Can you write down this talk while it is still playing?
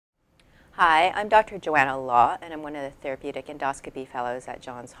Hi, I'm Dr. Joanna Law, and I'm one of the Therapeutic Endoscopy Fellows at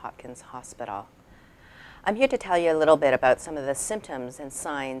Johns Hopkins Hospital. I'm here to tell you a little bit about some of the symptoms and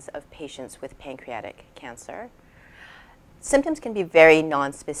signs of patients with pancreatic cancer. Symptoms can be very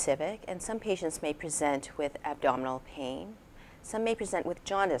nonspecific, and some patients may present with abdominal pain. Some may present with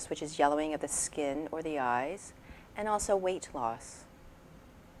jaundice, which is yellowing of the skin or the eyes, and also weight loss.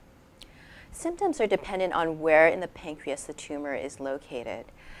 Symptoms are dependent on where in the pancreas the tumor is located.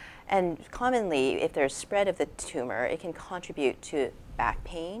 And commonly, if there's spread of the tumor, it can contribute to back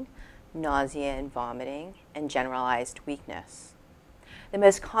pain, nausea and vomiting, and generalized weakness. The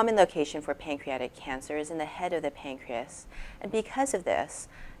most common location for pancreatic cancer is in the head of the pancreas, and because of this,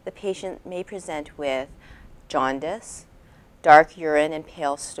 the patient may present with jaundice, dark urine and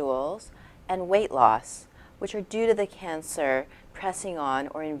pale stools, and weight loss, which are due to the cancer pressing on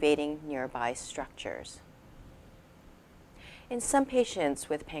or invading nearby structures. In some patients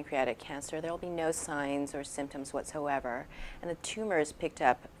with pancreatic cancer, there will be no signs or symptoms whatsoever, and the tumor is picked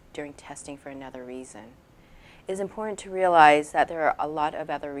up during testing for another reason. It is important to realize that there are a lot of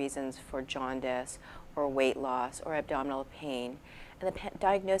other reasons for jaundice or weight loss or abdominal pain, and the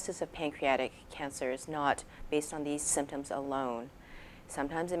diagnosis of pancreatic cancer is not based on these symptoms alone.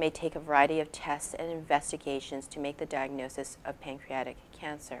 Sometimes it may take a variety of tests and investigations to make the diagnosis of pancreatic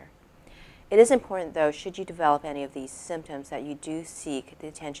cancer. It is important, though, should you develop any of these symptoms, that you do seek the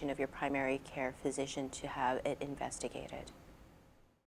attention of your primary care physician to have it investigated.